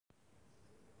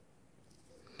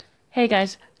Hey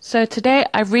guys, so today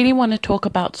I really want to talk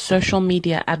about social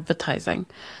media advertising.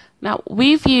 Now,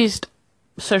 we've used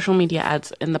social media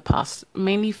ads in the past,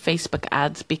 mainly Facebook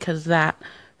ads, because that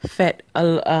fit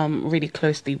really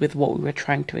closely with what we were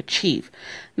trying to achieve.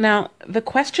 Now, the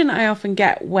question I often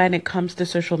get when it comes to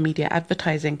social media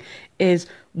advertising is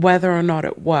whether or not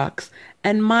it works.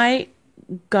 And my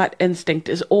gut instinct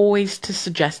is always to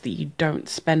suggest that you don't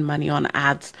spend money on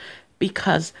ads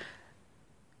because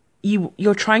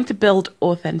you're trying to build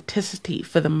authenticity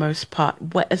for the most part,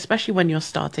 especially when you're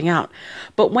starting out.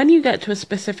 But when you get to a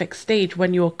specific stage,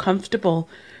 when you're comfortable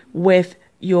with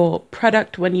your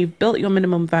product, when you've built your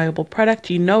minimum viable product,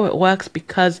 you know it works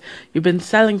because you've been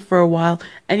selling for a while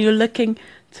and you're looking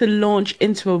to launch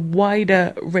into a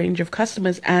wider range of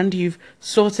customers, and you've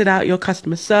sorted out your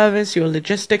customer service, your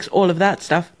logistics, all of that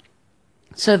stuff,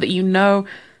 so that you know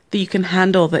that you can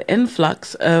handle the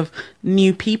influx of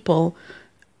new people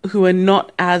who are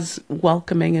not as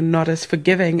welcoming and not as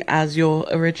forgiving as your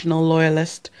original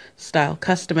loyalist style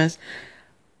customers.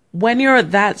 When you're at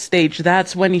that stage,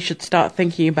 that's when you should start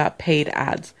thinking about paid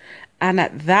ads. And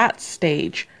at that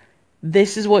stage,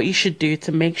 this is what you should do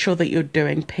to make sure that you're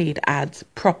doing paid ads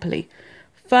properly.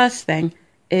 First thing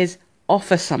is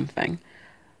offer something.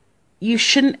 You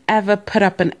shouldn't ever put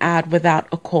up an ad without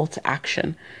a call to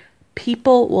action.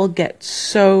 People will get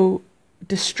so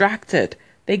distracted.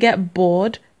 They get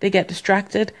bored, they get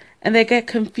distracted, and they get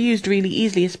confused really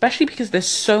easily, especially because there's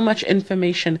so much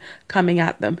information coming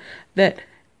at them that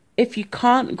if you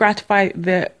can't gratify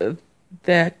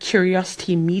their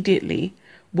curiosity immediately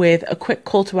with a quick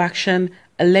call to action,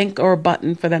 a link or a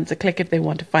button for them to click if they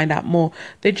want to find out more,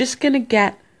 they're just going to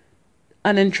get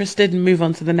uninterested and move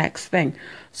on to the next thing.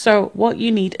 So what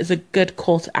you need is a good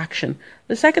call to action.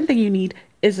 The second thing you need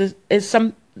is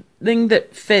something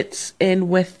that fits in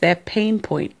with their pain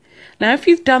point. Now, if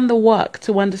you've done the work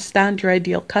to understand your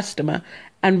ideal customer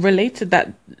and related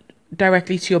that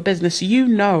directly to your business, you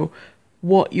know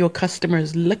what your customer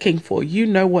is looking for. You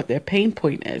know what their pain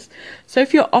point is. So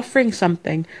if you're offering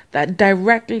something that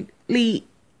directly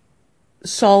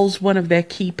solves one of their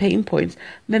key pain points,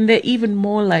 then they're even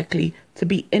more likely to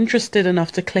be interested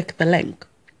enough to click the link.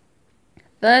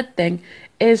 Third thing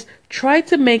is try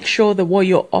to make sure that what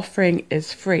you're offering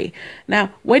is free.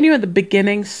 Now, when you're at the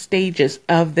beginning stages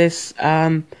of this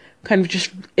kind of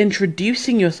just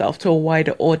introducing yourself to a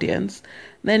wider audience,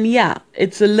 then yeah,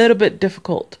 it's a little bit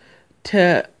difficult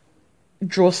to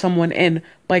draw someone in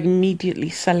by immediately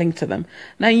selling to them.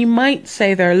 Now, you might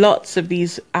say there are lots of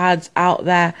these ads out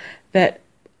there that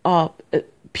are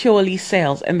purely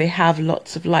sales and they have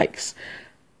lots of likes.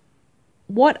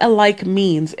 What a like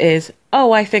means is,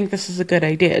 oh, I think this is a good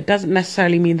idea. It doesn't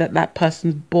necessarily mean that that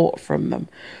person's bought from them.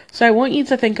 So I want you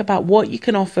to think about what you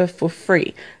can offer for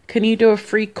free. Can you do a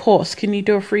free course? Can you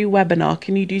do a free webinar?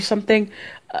 Can you do something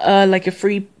like a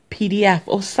free PDF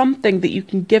or something that you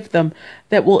can give them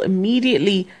that will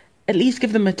immediately at least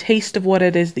give them a taste of what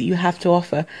it is that you have to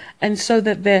offer, and so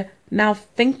that they're now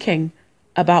thinking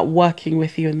about working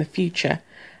with you in the future.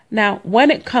 Now,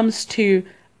 when it comes to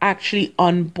actually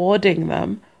onboarding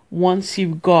them, once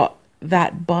you've got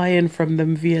that buy-in from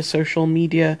them via social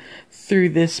media through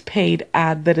this paid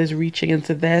ad that is reaching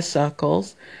into their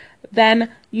circles,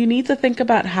 then you need to think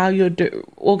about how you're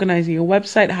organizing your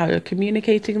website, how you're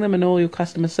communicating them, and all your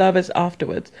customer service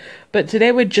afterwards. But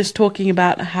today we're just talking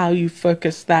about how you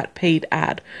focus that paid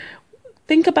ad.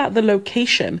 Think about the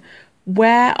location.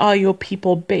 Where are your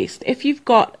people based? If you've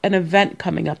got an event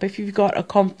coming up, if you've got a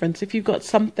conference, if you've got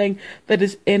something that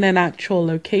is in an actual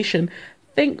location,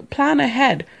 plan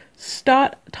ahead.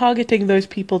 Start targeting those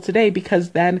people today,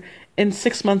 because then in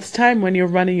 6 months' time, when you're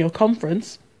running your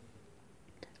conference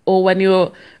or when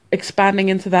you're expanding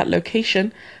into that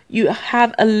location, you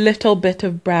have a little bit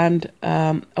of brand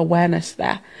awareness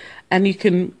there, and you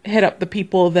can hit up the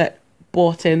people that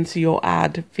bought into your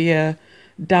ad via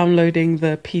downloading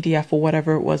the PDF or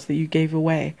whatever it was that you gave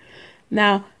away.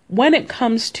 Now, when it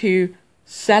comes to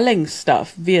selling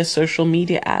stuff via social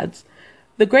media ads,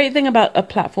 the great thing about a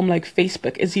platform like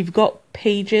Facebook is you've got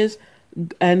pages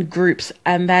and groups,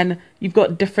 and then you've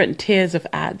got different tiers of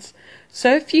ads.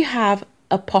 So if you have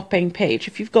a popping page,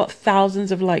 if you've got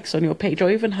thousands of likes on your page or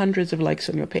even hundreds of likes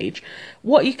on your page,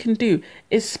 what you can do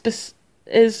is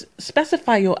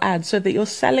specify your ad so that you're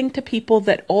selling to people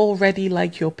that already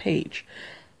like your page.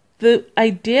 The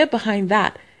idea behind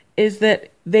that is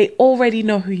that they already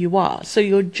know who you are. So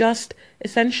you're just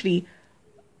essentially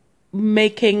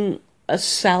making a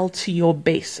sell to your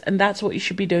base. And that's what you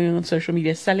should be doing on social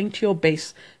media, selling to your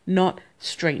base, not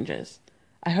strangers.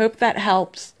 I hope that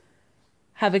helps.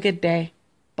 Have a good day.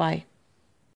 Bye.